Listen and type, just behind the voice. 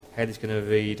Haley's going to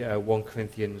read 1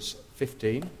 Corinthians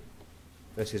 15,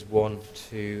 verses 1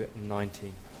 to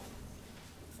 19.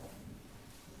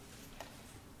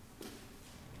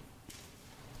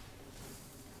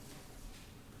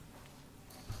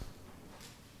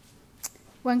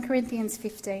 (1 Corinthians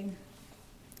 15).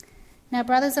 Now,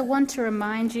 brothers, I want to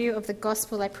remind you of the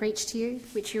gospel I preached to you,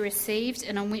 which you received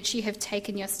and on which you have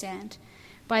taken your stand.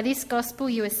 By this gospel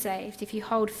you are saved, if you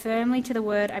hold firmly to the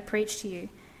word I preached to you.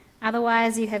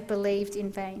 Otherwise you have believed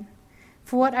in vain.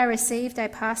 For what I received I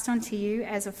passed on to you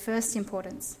as of first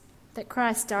importance, that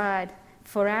Christ died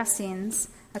for our sins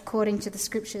according to the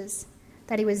Scriptures,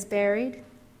 that he was buried,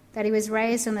 that he was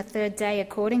raised on the third day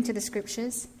according to the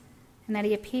Scriptures, and that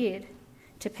he appeared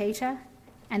to Peter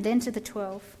and then to the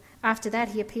 12. After that,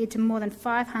 he appeared to more than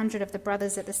 500 of the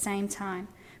brothers at the same time,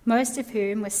 most of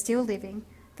whom were still living,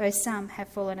 though some have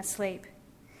fallen asleep.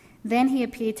 Then he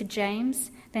appeared to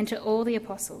James, then to all the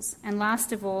apostles, and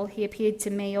last of all, he appeared to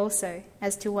me also,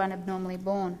 as to one abnormally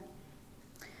born.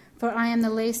 For I am the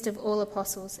least of all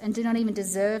apostles, and do not even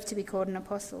deserve to be called an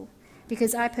apostle,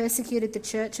 because I persecuted the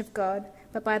church of God,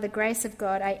 but by the grace of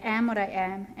God I am what I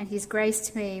am, and his grace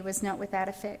to me was not without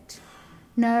effect.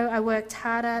 No, I worked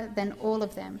harder than all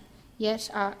of them, yet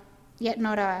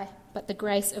not I, but the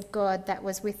grace of God that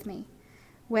was with me.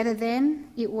 Whether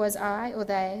then it was I or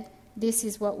they, this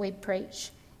is what we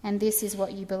preach, and this is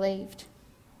what you believed.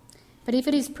 But if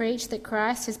it is preached that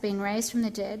Christ has been raised from the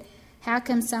dead, how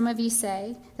come some of you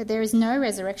say that there is no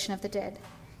resurrection of the dead?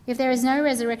 If there is no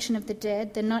resurrection of the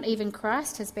dead, then not even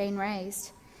Christ has been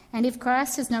raised. And if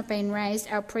Christ has not been raised,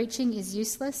 our preaching is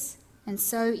useless, and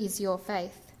so is your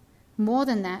faith. More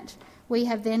than that, we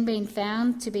have then been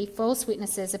found to be false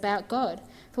witnesses about God,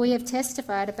 for we have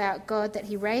testified about God that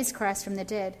he raised Christ from the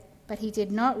dead, but he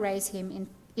did not raise him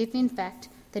if in fact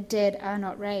the dead are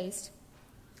not raised.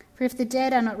 For if the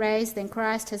dead are not raised, then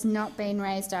Christ has not been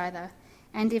raised either.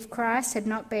 And if Christ had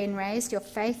not been raised, your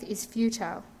faith is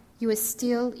futile. You are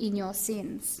still in your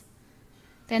sins.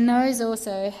 Then those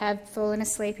also who have fallen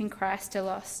asleep in Christ are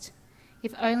lost.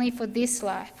 If only for this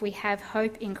life we have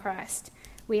hope in Christ,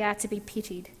 we are to be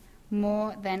pitied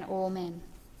more than all men.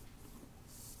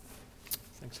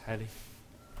 Thanks, Haley.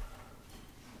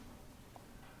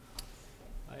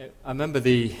 I remember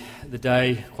the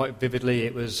day quite vividly.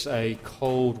 It was a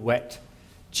cold, wet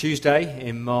Tuesday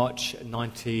in March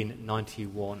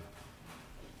 1991.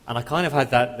 And I kind of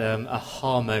had that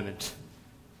aha moment.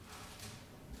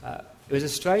 It was a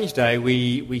strange day.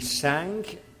 We sang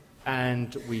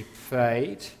and we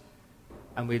prayed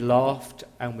and we laughed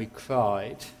and we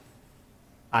cried.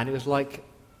 And it was like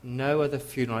no other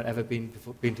funeral I'd ever been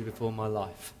to before in my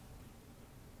life.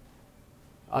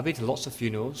 I've been to lots of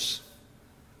funerals.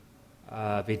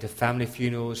 I've been to family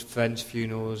funerals, friends'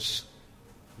 funerals,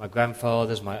 my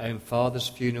grandfather's, my own father's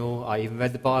funeral. I even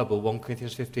read the Bible, 1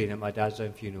 Corinthians 15, at my dad's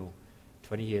own funeral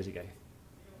 20 years ago.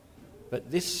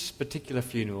 But this particular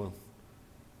funeral,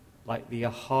 like the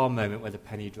aha moment where the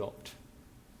penny dropped.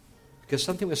 Because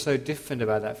something was so different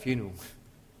about that funeral.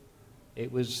 It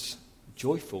was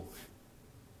joyful.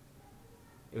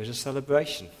 It was a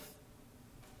celebration.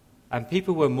 And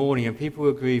people were mourning and people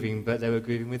were grieving, but they were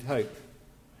grieving with hope.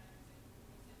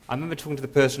 I remember talking to the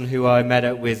person who I met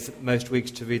up with most weeks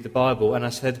to read the Bible, and I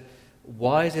said,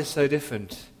 "Why is this so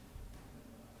different?"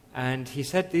 And he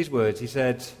said these words. He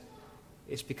said,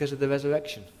 "It's because of the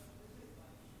resurrection."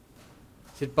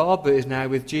 He said, "Barbara is now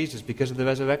with Jesus because of the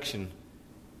resurrection."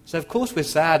 So of course we're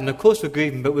sad and of course we're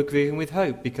grieving, but we're grieving with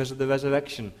hope because of the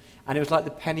resurrection. And it was like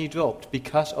the penny dropped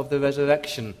because of the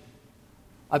resurrection.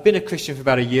 I've been a Christian for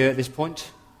about a year at this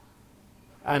point,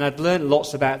 and I'd learned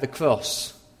lots about the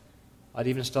cross. I'd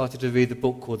even started to read the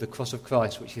book called The Cross of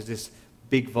Christ, which is this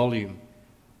big volume.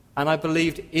 And I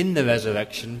believed in the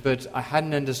resurrection, but I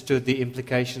hadn't understood the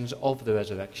implications of the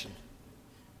resurrection.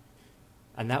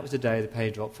 And that was the day the penny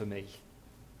dropped for me.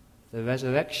 The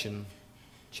resurrection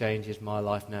changes my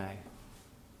life now.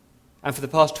 And for the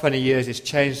past 20 years, it's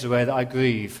changed the way that I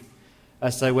grieve.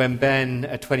 So when Ben,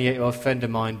 a 28-year-old friend of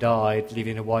mine, died,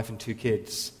 leaving a wife and 2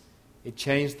 kids, it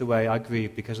changed the way I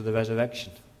grieve because of the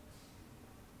resurrection.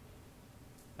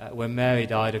 When Mary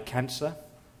died of cancer,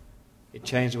 it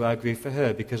changed the way I grieve for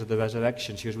her because of the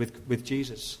resurrection. She was with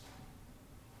Jesus.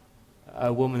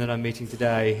 A woman that I'm meeting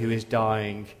today who is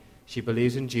dying, she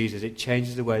believes in Jesus. It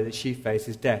changes the way that she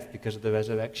faces death because of the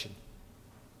resurrection.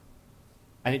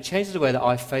 And it changes the way that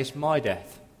I face my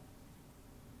death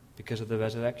because of the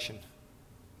resurrection.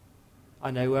 I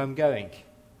know where I'm going.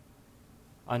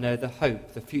 I know the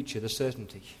hope, the future, the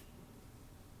certainty.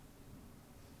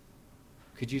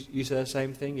 Could you say the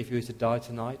same thing if you were to die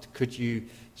tonight? Could you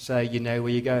say you know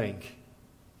where you're going?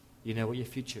 you know what your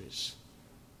future is.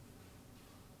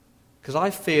 Because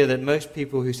I fear that most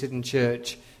people who sit in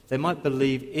church, they might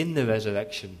believe in the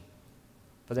resurrection,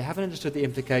 but they haven't understood the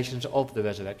implications of the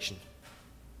resurrection.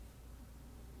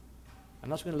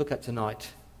 And that's what we're going to look at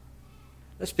tonight.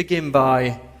 Let's begin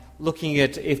by looking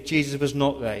at if Jesus was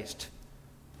not raised.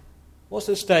 What's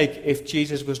at stake if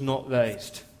Jesus was not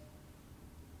raised?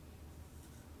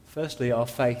 Firstly, our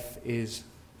faith is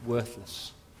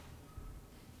worthless.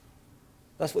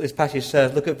 That's what this passage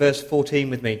says. Look at verse 14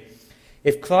 with me.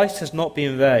 If Christ has not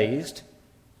been raised,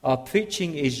 our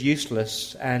preaching is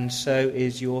useless, and so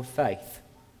is your faith.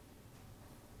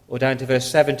 Or down to verse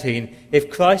 17.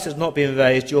 If Christ has not been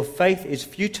raised, your faith is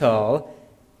futile,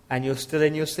 and you're still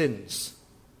in your sins.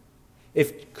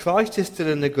 If Christ is still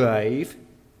in the grave,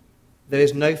 there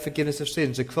is no forgiveness of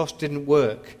sins. The cross didn't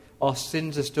work. Our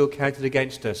sins are still counted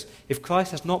against us. If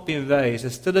Christ has not been raised,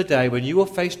 there's still a day when you will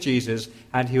face Jesus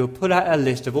and he will put out a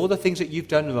list of all the things that you've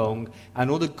done wrong and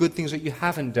all the good things that you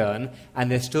haven't done, and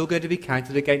they're still going to be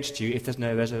counted against you if there's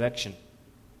no resurrection.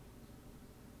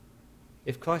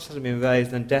 If Christ hasn't been raised,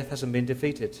 then death hasn't been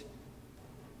defeated.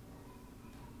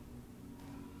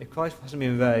 If Christ hasn't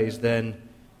been raised, then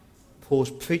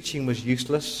Paul's preaching was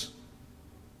useless,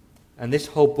 and this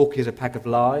whole book is a pack of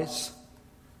lies.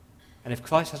 And if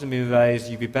Christ hasn't been raised,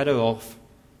 you'd be better off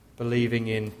believing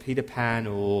in Peter Pan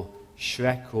or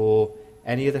Shrek or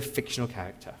any other fictional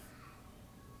character.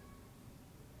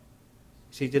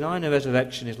 See, denying the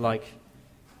resurrection is like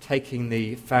taking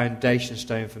the foundation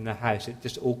stone from the house. It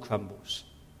just all crumbles.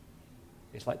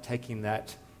 It's like taking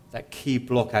that key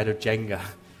block out of Jenga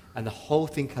and the whole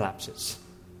thing collapses.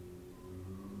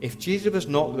 If Jesus was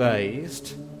not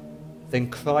raised, then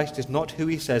Christ is not who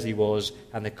he says he was,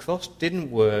 and the cross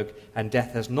didn't work, and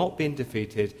death has not been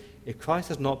defeated. If Christ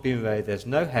has not been raised, there's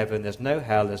no heaven, there's no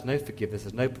hell, there's no forgiveness,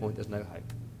 there's no point, there's no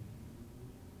hope.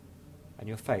 And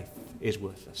your faith is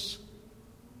worthless.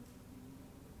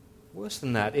 Worse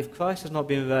than that, if Christ has not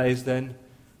been raised, then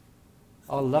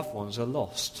our loved ones are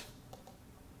lost.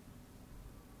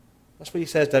 That's what he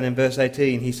says down in verse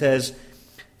 18. He says,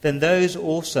 then those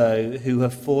also who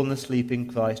have fallen asleep in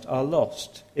Christ are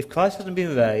lost. If Christ hasn't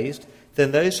been raised,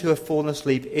 then those who have fallen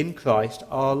asleep in Christ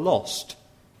are lost.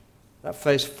 That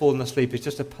phrase, fallen asleep, is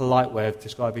just a polite way of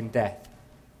describing death.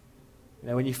 You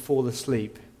know, when you fall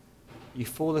asleep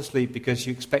because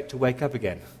you expect to wake up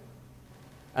again.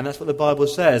 And that's what the Bible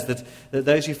says, that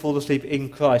those who fall asleep in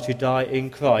Christ, who die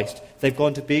in Christ, they've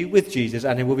gone to be with Jesus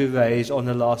and they will be raised on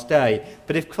the last day.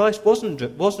 But if Christ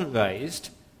wasn't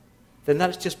raised, then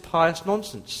that's just pious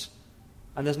nonsense.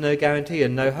 And there's no guarantee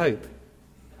and no hope.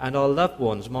 And our loved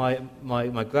ones, my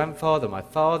grandfather, my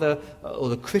father, or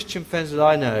the Christian friends that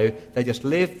I know, they just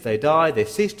live, they die, they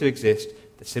cease to exist.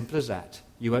 As simple as that.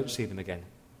 You won't see them again.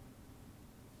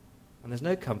 And there's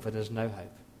no comfort, there's no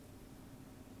hope.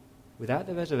 Without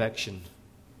the resurrection,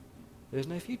 there's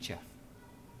no future.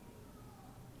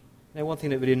 You know, one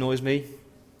thing that really annoys me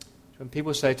is when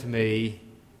people say to me,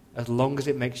 as long as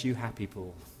it makes you happy,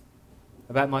 Paul,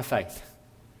 about my faith.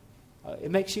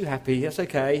 It makes you happy, that's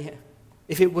okay.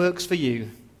 If it works for you,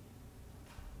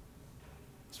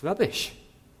 it's rubbish.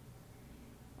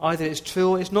 Either it's true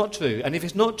or it's not true. And if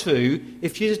it's not true,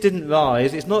 if Jesus didn't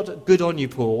rise, it's not good on you,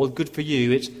 Paul, good for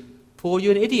you. It's, Paul,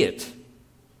 you're an idiot.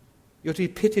 You're to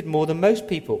be pitied more than most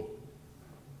people.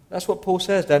 That's what Paul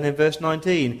says down in verse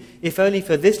 19. If only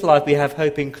for this life we have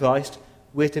hope in Christ,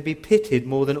 we're to be pitied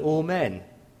more than all men.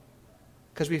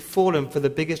 Because we've fallen for the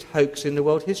biggest hoax in the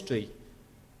world history.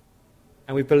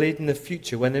 And we believe in the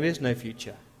future when there is no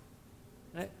future.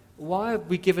 Why have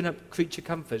we given up creature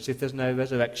comforts if there's no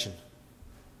resurrection?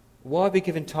 Why have we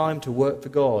given time to work for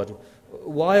God?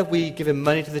 Why have we given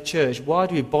money to the church? Why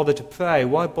do we bother to pray?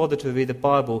 Why bother to read the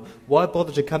Bible? Why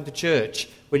bother to come to church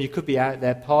when you could be out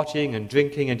there partying and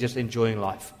drinking and just enjoying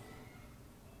life?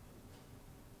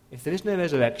 If there is no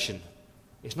resurrection,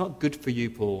 it's not good for you,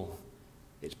 Paul.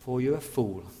 It's, Paul, you're a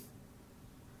fool.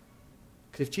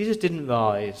 Because if Jesus didn't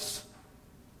rise,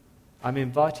 I'm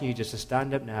inviting you just to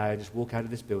stand up now and just walk out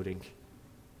of this building.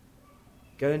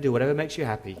 Go and do whatever makes you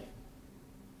happy.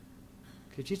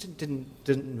 Because Jesus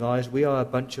didn't rise, we are a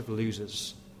bunch of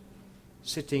losers,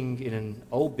 sitting in an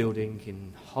old building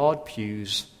in hard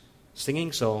pews,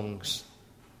 singing songs,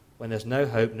 when there's no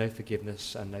hope, no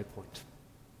forgiveness, and no point.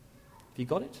 Have you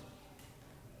got it?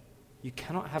 You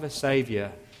cannot have a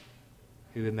Saviour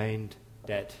who remained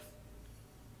dead.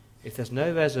 If there's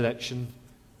no resurrection,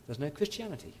 there's no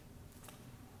Christianity.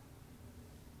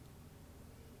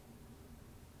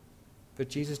 But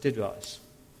Jesus did rise.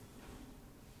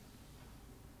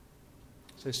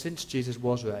 So since Jesus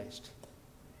was raised,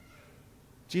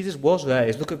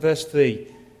 look at verse 3.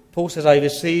 Paul says,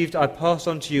 I passed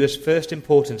on to you as first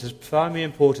importance, as primary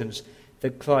importance,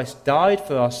 that Christ died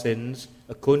for our sins,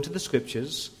 according to the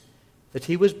Scriptures, that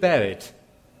he was buried.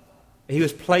 He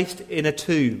was placed in a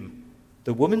tomb.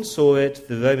 The woman saw it,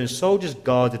 the Roman soldiers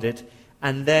guarded it,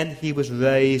 and then he was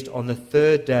raised on the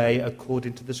third day,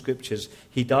 according to the Scriptures.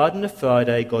 He died on a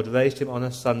Friday, God raised him on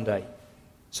a Sunday.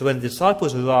 So when the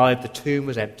disciples arrived, the tomb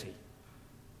was empty,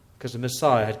 because the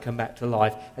Messiah had come back to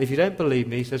life. And if you don't believe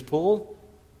me, says Paul,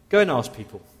 go and ask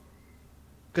people.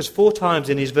 Because 4 times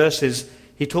in his verses,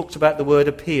 he talks about the word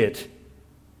appeared.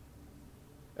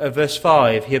 Verse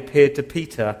 5, he appeared to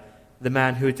Peter, the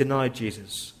man who had denied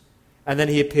Jesus. And then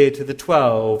he appeared to the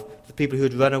 12, the people who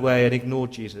had run away and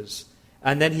ignored Jesus.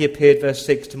 And then he appeared, verse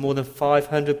 6, to more than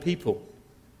 500 people.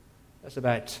 That's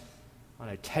about,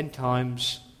 10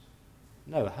 times,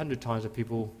 100 times the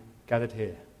people gathered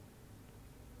here.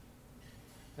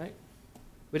 Right?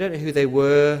 We don't know who they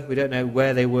were, we don't know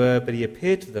where they were, but he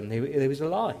appeared to them. He was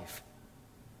alive.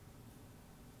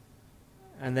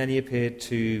 And then he appeared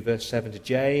to, verse 7, to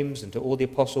James and to all the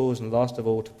apostles, and last of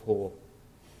all to Paul.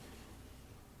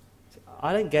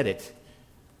 I don't get it.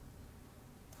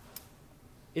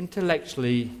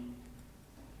 Intellectually,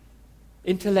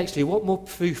 what more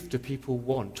proof do people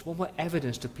want? What more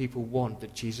evidence do people want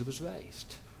that Jesus was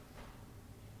raised?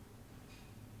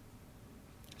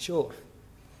 Sure,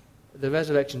 the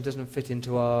resurrection doesn't fit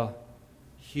into our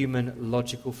human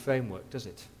logical framework, does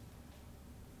it?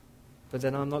 But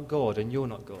then I'm not God and you're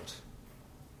not God.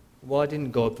 Why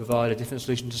didn't God provide a different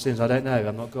solution to sins? I don't know,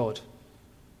 I'm not God.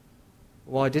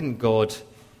 Why didn't God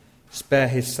spare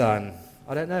his son?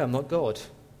 I don't know, I'm not God.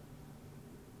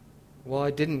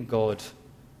 Why didn't God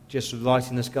just write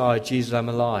in the sky, Jesus, I'm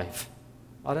alive?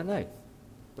 I don't know.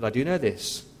 But I do know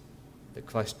this, that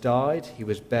Christ died, he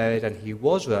was buried, and he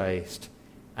was raised.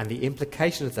 And the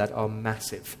implications of that are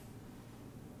massive.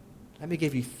 Let me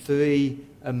give you 3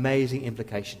 amazing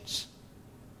implications.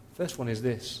 First one is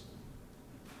this,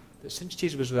 that since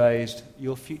Jesus was raised,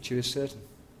 your future is certain.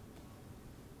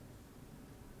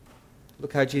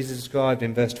 Look how Jesus is described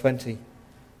in verse 20.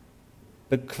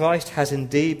 But Christ has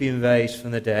indeed been raised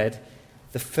from the dead,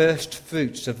 the first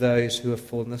fruits of those who have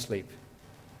fallen asleep.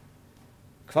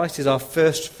 Christ is our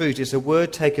first fruit. It's a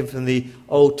word taken from the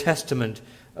Old Testament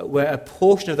where a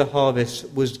portion of the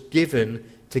harvest was given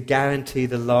to guarantee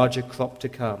the larger crop to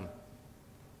come.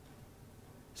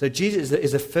 So Jesus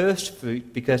is the first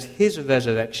fruit because his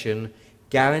resurrection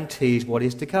guarantees what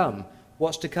is to come.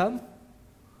 What's to come?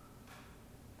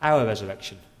 Our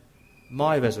resurrection.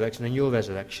 My resurrection and your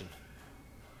resurrection.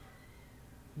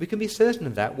 We can be certain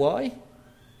of that. Why?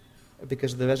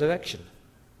 Because of the resurrection.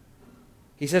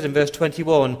 He says in verse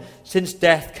 21, since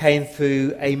death came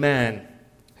through a man.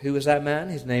 Who was that man?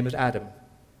 His name was Adam.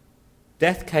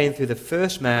 Death came through the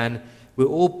first man. We're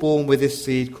all born with this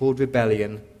seed called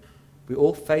rebellion. We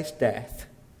all face death.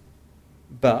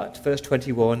 But, verse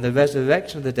 21, the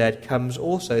resurrection of the dead comes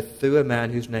also through a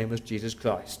man whose name was Jesus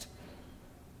Christ.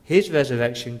 His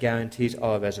resurrection guarantees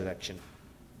our resurrection.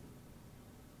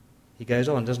 He goes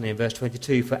on, doesn't he, in verse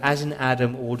 22, for as in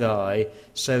Adam all die,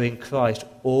 so in Christ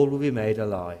all will be made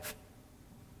alive.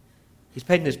 He's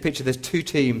painting this picture, there's 2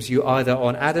 teams. You're either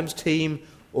on Adam's team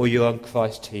or you're on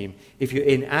Christ's team. If you're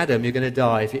in Adam, you're going to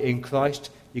die. If you're in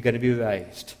Christ, you're going to be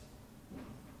raised.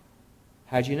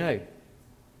 How do you know?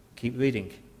 Keep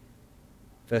reading.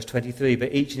 Verse 23,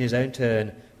 but each in his own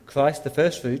turn, Christ the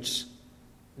first fruits,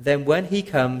 then when he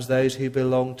comes, those who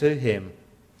belong to him.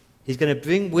 He's going to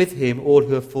bring with him all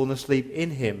who have fallen asleep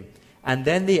in him. And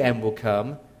then the end will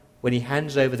come when he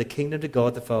hands over the kingdom to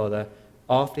God the Father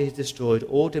after he's destroyed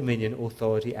all dominion,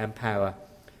 authority and power.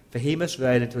 For he must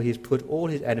reign until he has put all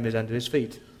his enemies under his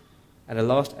feet. And the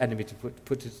last enemy to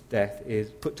put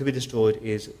to be destroyed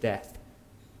is death.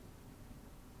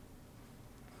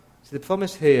 So the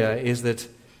promise here is that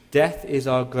death is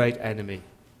our great enemy.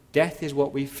 Death is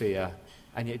what we fear,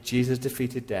 and yet Jesus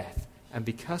defeated death. And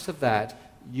because of that,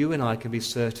 you and I can be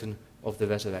certain of the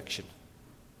resurrection.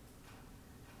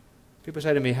 People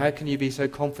say to me, how can you be so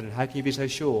confident? How can you be so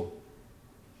sure?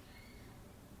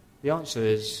 The answer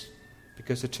is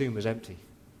because the tomb was empty.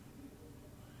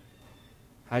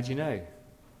 How do you know?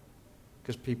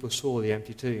 Because people saw the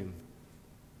empty tomb.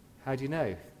 How do you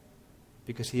know?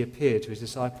 Because he appeared to his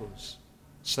disciples.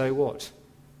 So what?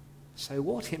 So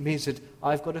what? It means that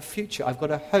I've got a future, I've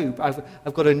got a hope,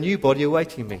 I've got a new body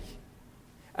awaiting me.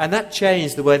 And that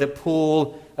changed the way that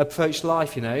Paul approached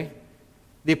life, you know.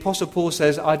 The Apostle Paul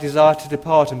says, I desire to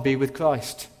depart and be with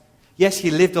Christ. Yes,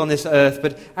 he lived on this earth,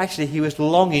 but actually he was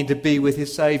longing to be with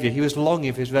his Saviour. He was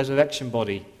longing for his resurrection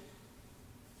body.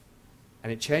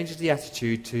 And it changes the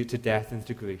attitude to death and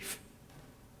to grief.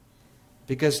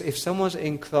 Because if someone's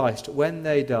in Christ, when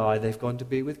they die, they've gone to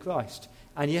be with Christ.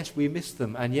 And yes, we miss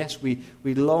them. And yes, we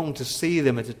long to see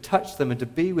them and to touch them and to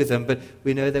be with them, but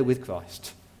we know they're with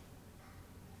Christ.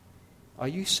 Are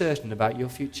you certain about your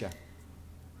future?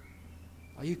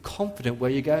 Are you confident where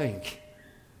you're going?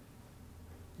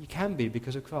 You can be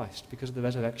because of Christ, because of the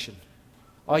resurrection.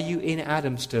 Are you in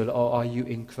Adam still, or are you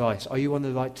in Christ? Are you on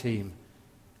the right team?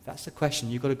 That's the question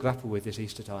you've got to grapple with this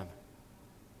Easter time.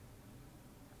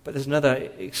 But there's another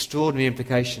extraordinary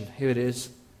implication. Here it is.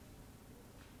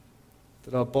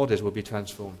 That our bodies will be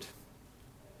transformed.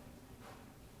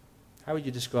 How would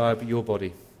you describe your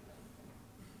body?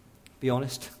 Be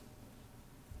honest.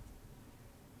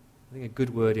 I think a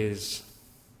good word is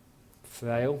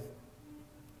frail,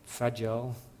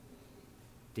 fragile,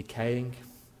 decaying.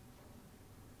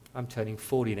 I'm turning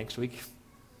 40 next week.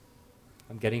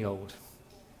 I'm getting old.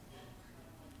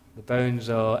 The bones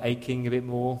are aching a bit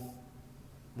more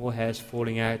hairs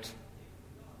falling out,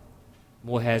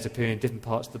 more hairs appearing in different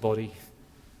parts of the body.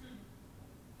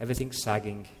 Everything's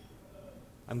sagging.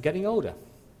 I'm getting older.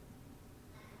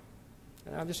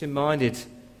 And I'm just reminded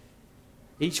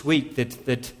each week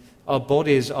that our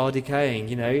bodies are decaying.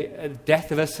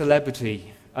 Death of a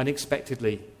celebrity,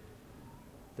 unexpectedly.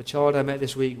 The child I met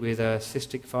this week with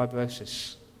cystic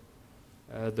fibrosis.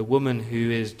 The woman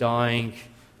who is dying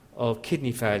of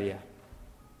kidney failure.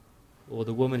 Or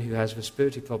the woman who has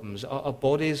respiratory problems. Our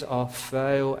bodies are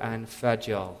frail and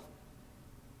fragile.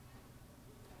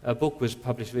 A book was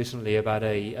published recently about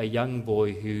a young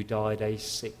boy who died aged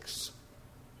 6.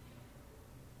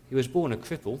 He was born a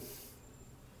cripple,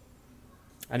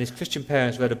 and his Christian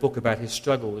parents read a book about his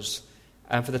struggles,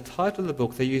 and for the title of the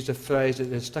book they used a phrase that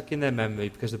has stuck in their memory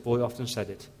because the boy often said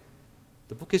it.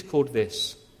 The book is called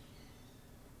this: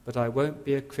 "But I won't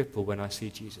be a cripple when I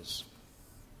see Jesus."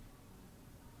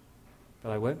 But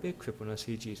I won't be a cripple when I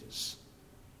see Jesus.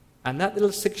 And that little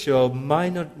 6-year-old may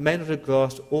not have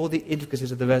grasped all the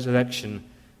intricacies of the resurrection,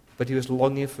 but he was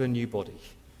longing for a new body.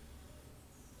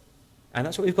 And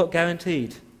that's what we've got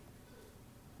guaranteed.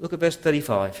 Look at verse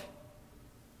 35.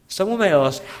 Someone may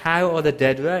ask, how are the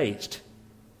dead raised?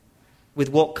 With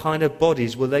what kind of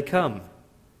bodies will they come?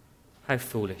 How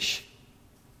foolish.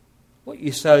 What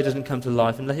you sow doesn't come to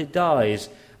life unless it dies.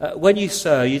 When you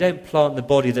sow, you don't plant the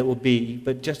body that will be,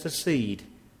 but just a seed,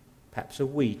 perhaps a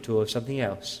wheat or something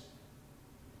else.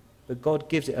 But God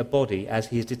gives it a body as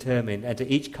he has determined, and to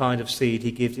each kind of seed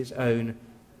he gives its own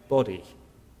body.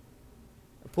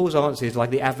 Paul's answer is like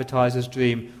the advertiser's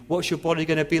dream. What's your body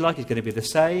going to be like? It's going to be the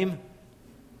same,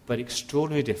 but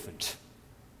extraordinarily different.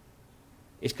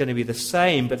 It's going to be the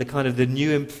same, but the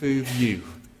new improved you.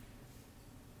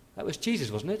 That was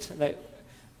Jesus, wasn't it?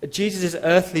 Jesus'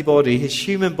 earthly body, his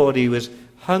human body, was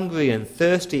hungry and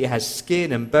thirsty. It has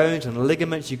skin and bones and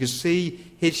ligaments. You could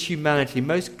see his humanity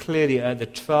most clearly at the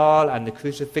trial and the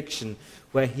crucifixion,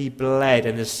 where he bled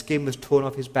and the skin was torn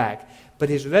off his back. But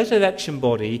his resurrection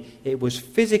body, it was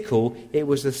physical, it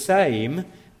was the same.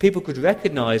 People could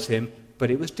recognize him, but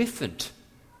it was different.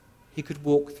 He could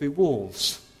walk through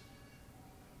walls.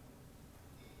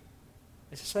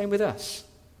 It's the same with us.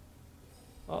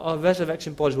 Our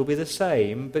resurrection bodies will be the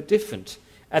same, but different.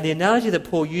 And the analogy that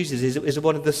Paul uses is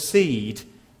one of the seed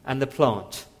and the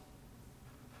plant.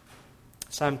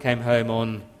 Sam came home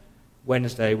on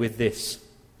Wednesday with this.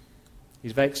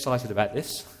 He's very excited about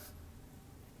this.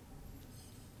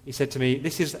 He said to me,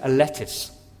 "This is a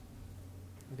lettuce."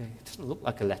 Okay, it doesn't look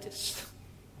like a lettuce.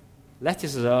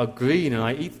 Lettuces are green and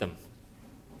I eat them.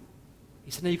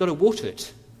 He said, "No, you've got to water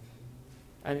it."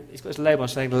 And he's got his label on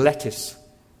saying lettuce,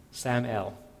 Sam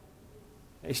L.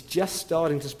 It's just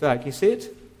starting to sprout. Can you see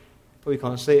it? Probably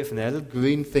can't see it from there. A little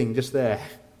green thing just there.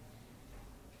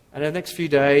 And in the next few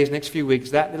days, next few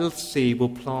weeks, that little seed will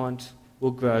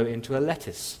grow into a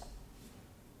lettuce.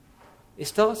 It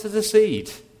starts as a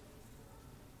seed.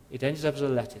 It ends up as a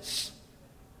lettuce.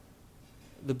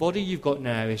 The body you've got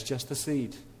now is just a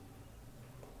seed.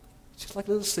 It's just like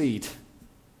a little seed.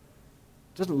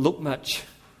 It doesn't look much.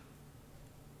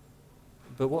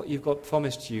 But what you've got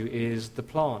promised you is the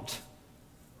plant,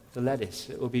 the lettuce.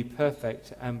 It will be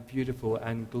perfect and beautiful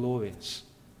and glorious.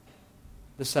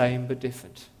 The same but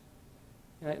different.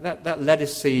 You know, that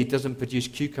lettuce seed doesn't produce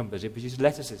cucumbers, it produces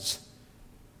lettuces.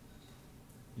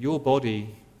 Your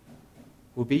body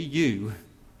will be you,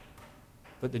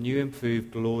 but the new,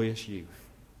 improved, glorious you.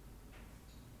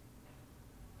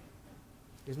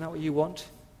 Isn't that what you want?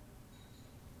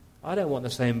 I don't want the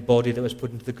same body that was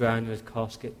put into the ground in a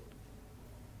casket.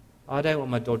 I don't want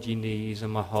my dodgy knees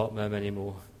and my heart murmur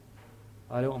anymore.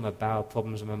 I don't want my bowel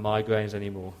problems and my migraines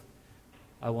anymore.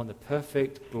 I want the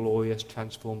perfect, glorious,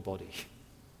 transformed body.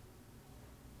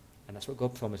 And that's what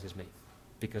God promises me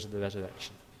because of the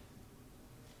resurrection.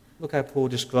 Look how Paul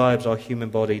describes our human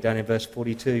body down in verse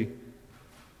 42.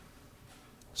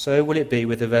 So will it be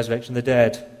with the resurrection of the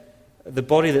dead. The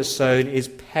body that's sown is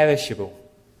perishable.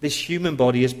 This human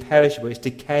body is perishable. It's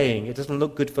decaying. It doesn't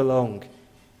look good for long.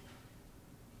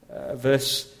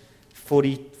 Verse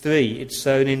 43, it's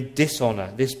sown in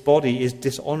dishonour. This body is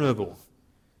dishonourable.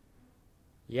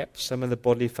 Yep, some of the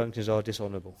bodily functions are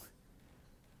dishonourable.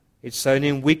 It's sown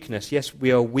in weakness. Yes,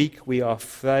 we are weak, we are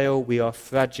frail, we are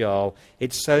fragile.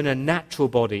 It's sown a natural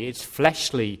body. It's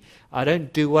fleshly. I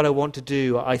don't do what I want to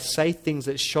do. I say things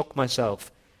that shock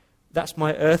myself. That's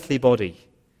my earthly body.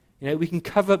 We can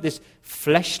cover up this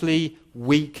fleshly,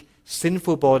 weak,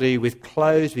 sinful body with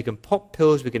clothes. We can pop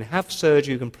pills. We can have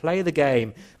surgery. We can play the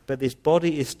game. But this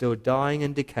body is still dying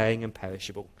and decaying and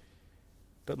perishable.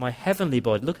 But my heavenly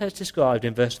body, look how it's described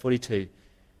in verse 42.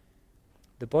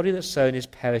 The body that's sown is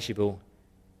perishable,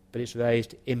 but it's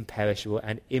raised imperishable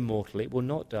and immortal. It will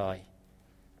not die.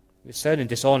 It's sown in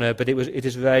dishonour, but it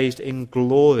is raised in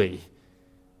glory.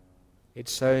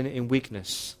 It's sown in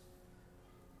weakness.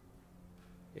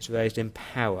 It's raised in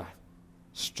power.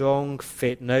 Strong,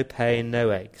 fit, no pain,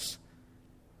 no aches.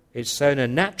 It's sown a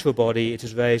natural body, it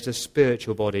is raised a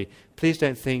spiritual body. Please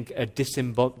don't think a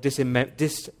disembodied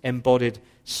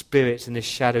spirits in this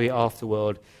shadowy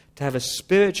afterworld. To have a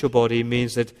spiritual body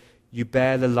means that you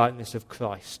bear the likeness of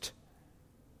Christ.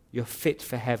 You're fit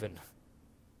for heaven.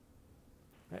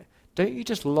 Don't you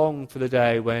just long for the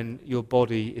day when your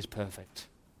body is perfect?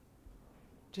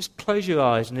 Just close your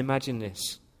eyes and imagine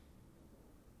this.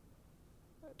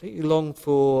 Don't you long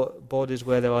for bodies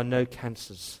where there are no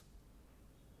cancers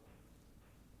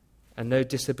and no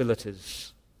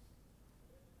disabilities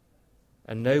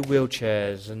and no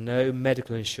wheelchairs and no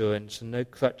medical insurance and no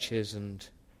crutches, and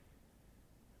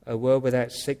a world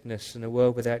without sickness and a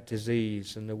world without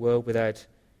disease and a world without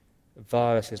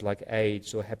viruses like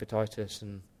AIDS or hepatitis,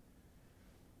 and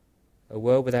a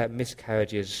world without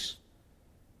miscarriages,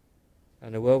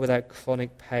 and a world without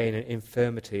chronic pain and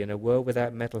infirmity, and a world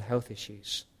without mental health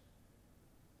issues?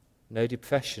 No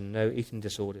depression, no eating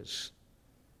disorders,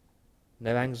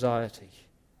 no anxiety,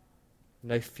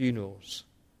 no funerals,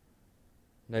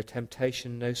 no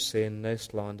temptation, no sin, no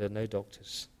slander, no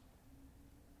doctors.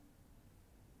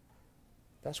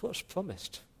 That's what's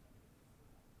promised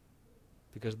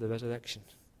because of the resurrection.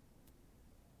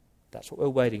 That's what we're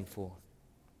waiting for.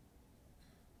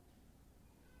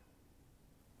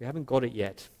 We haven't got it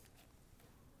yet,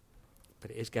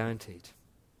 but it is guaranteed.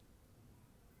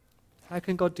 How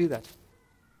can God do that?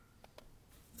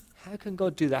 How can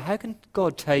God do that? How can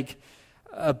God take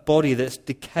a body that's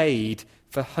decayed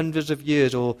for hundreds of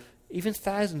years or even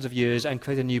thousands of years and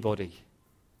create a new body?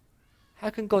 How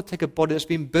can God take a body that's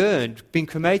been burned, been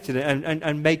cremated,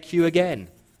 and make you again?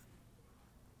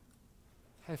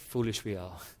 How foolish we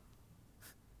are.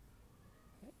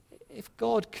 If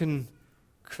God can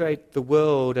create the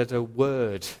world as a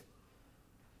word,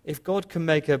 if God can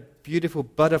make a beautiful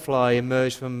butterfly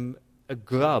emerge from a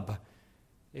grub,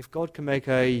 if God can make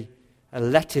a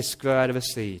lettuce grow out of a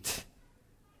seed,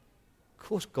 of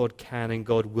course God can and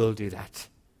God will do that.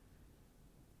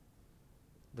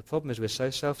 The problem is we're so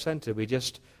self-centered, we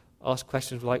just ask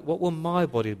questions like, what will my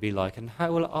body be like and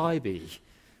how will I be?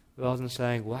 Rather than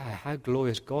saying, wow, how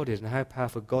glorious God is and how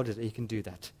powerful God is that He can do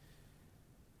that.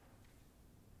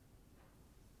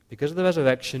 Because of the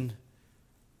resurrection,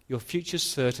 your future's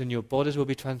certain, your bodies will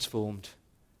be transformed.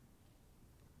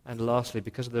 And lastly,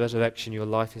 because of the resurrection, your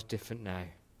life is different now.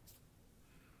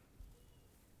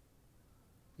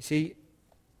 You see,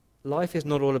 life is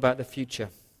not all about the future.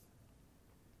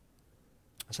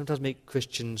 I sometimes meet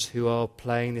Christians who are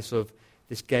playing this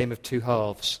game of two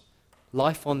halves.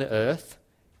 Life on the earth,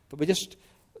 but we're just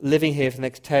living here for the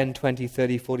next 10, 20,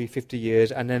 30, 40, 50 years,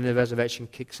 and then the resurrection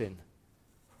kicks in.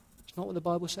 It's not what the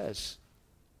Bible says.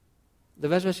 The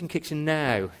resurrection kicks in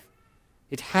now.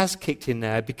 It has kicked in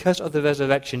now. Because of the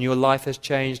resurrection, your life has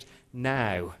changed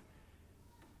now.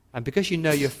 And because you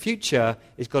know your future,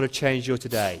 it's got to change your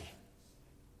today.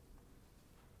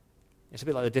 It's a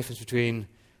bit like the difference between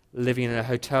living in a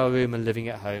hotel room and living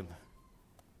at home.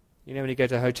 You know, when you go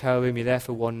to a hotel room, you're there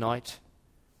for one night.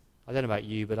 I don't know about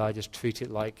you, but I just treat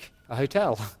it like a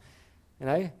hotel.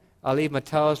 I leave my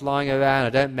towels lying around. I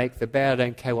don't make the bed. I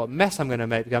don't care what mess I'm going to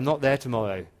make because I'm not there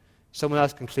tomorrow. Someone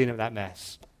else can clean up that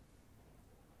mess.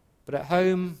 But at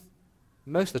home,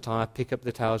 most of the time I pick up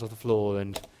the towels off the floor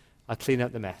and I clean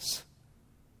up the mess.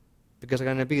 Because I'm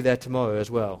going to be there tomorrow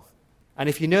as well. And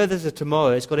if you know there's a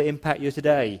tomorrow, it's got to impact your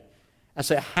today. And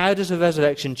so how does the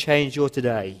resurrection change your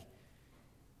today?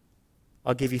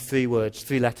 I'll give you three words.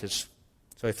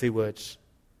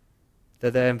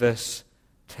 They're there in verse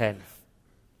 10.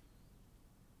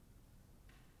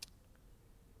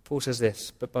 Paul says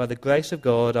this, "But by the grace of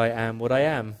God I am what I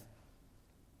am.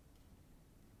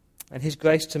 And his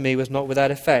grace to me was not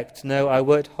without effect. No, I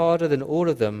worked harder than all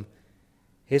of them."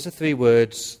 Here's the 3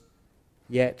 words,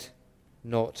 "Yet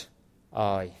not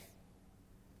I."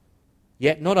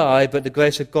 Yet not I, but the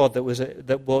grace of God that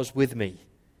was with me.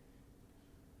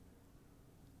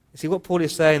 You see, what Paul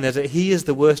is saying there is that he is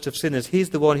the worst of sinners.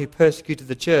 He's the one who persecuted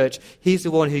the church. He's the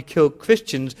one who killed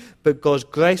Christians, but God's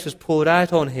grace was poured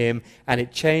out on him, and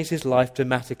it changed his life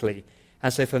dramatically.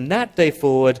 And so from that day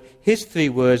forward, his 3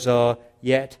 words are,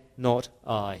 "Yet not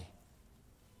I."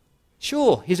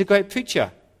 Sure, he's a great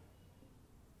preacher.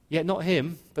 Yet not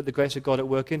him, but the grace of God at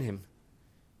work in him.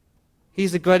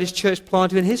 He's the greatest church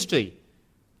planter in history.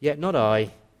 Yet not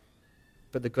I,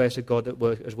 but the grace of God at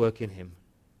work in him.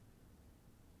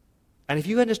 And if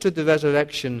you understood the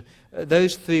resurrection,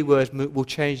 those 3 words will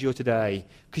change your today.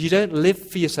 Because you don't live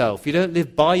for yourself. You don't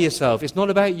live by yourself. It's not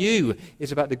about you.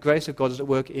 It's about the grace of God that's at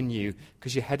work in you.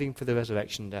 Because you're heading for the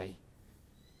resurrection day.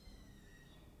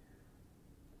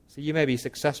 So you may be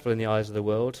successful in the eyes of the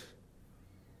world.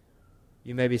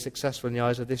 You may be successful in the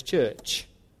eyes of this church.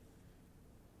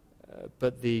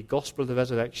 But the gospel of the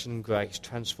resurrection and grace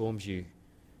transforms you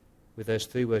with those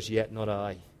 3 words, "Yet not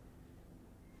I."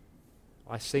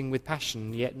 I sing with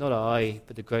passion, yet not I,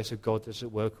 but the grace of God that's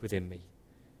at work within me.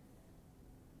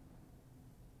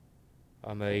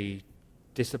 I'm a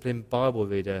disciplined Bible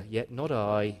reader, yet not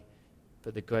I,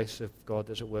 but the grace of God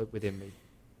that's at work within me.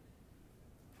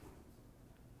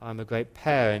 I'm a great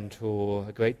parent or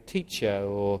a great teacher,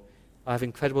 or I have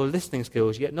incredible listening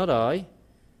skills, yet not I,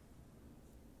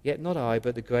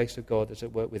 but the grace of God that's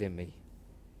at work within me.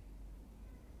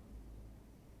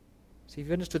 See, if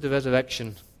you understood the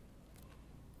resurrection,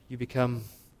 you become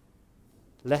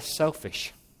less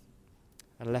selfish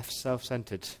and less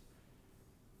self-centered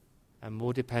and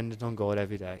more dependent on God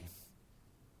every day.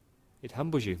 It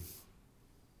humbles you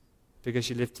because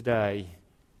you live today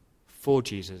for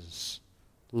Jesus,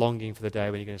 longing for the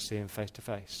day when you're going to see him face to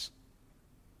face.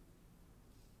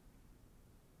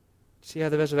 See how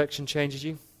the resurrection changes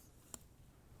you?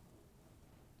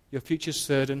 Your future's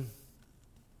certain.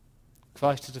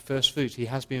 Christ is the first fruit. He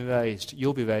has been raised.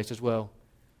 You'll be raised as well.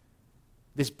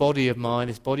 This body of mine,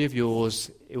 this body of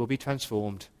yours, it will be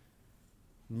transformed.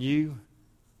 New,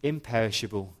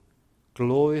 imperishable,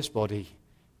 glorious body.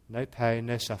 No pain,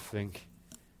 no suffering.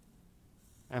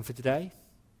 And for today,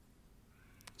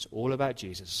 it's all about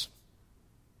Jesus.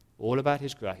 All about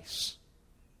his grace.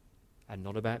 And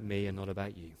not about me and not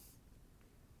about you.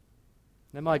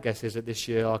 Now my guess is that this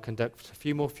year I'll conduct a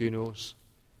few more funerals.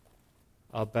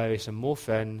 I'll bury some more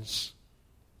friends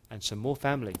and some more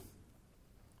family.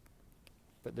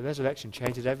 But the resurrection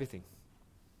changes everything.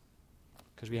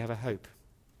 Because we have a hope.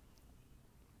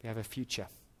 We have a future.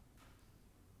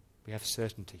 We have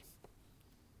certainty.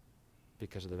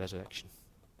 Because of the resurrection.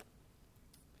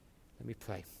 Let me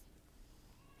pray.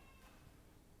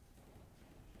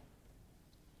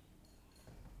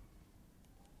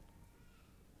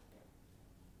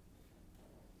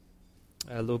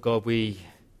 Lord God, we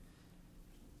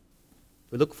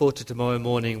look forward to tomorrow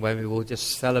morning when we will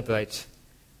just celebrate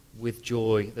with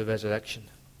joy the resurrection.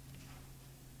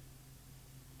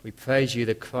 We praise you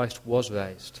that Christ was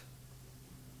raised,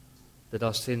 that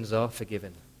our sins are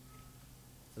forgiven,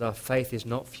 that our faith is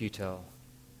not futile,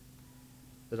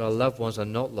 that our loved ones are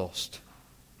not lost,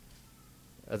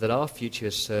 that our future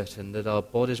is certain, that our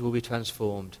bodies will be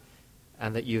transformed,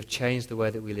 and that you have changed the way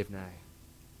that we live now.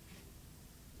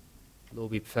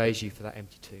 Lord, we praise you for that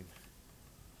empty tomb.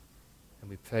 And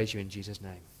we praise you in Jesus'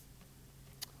 name.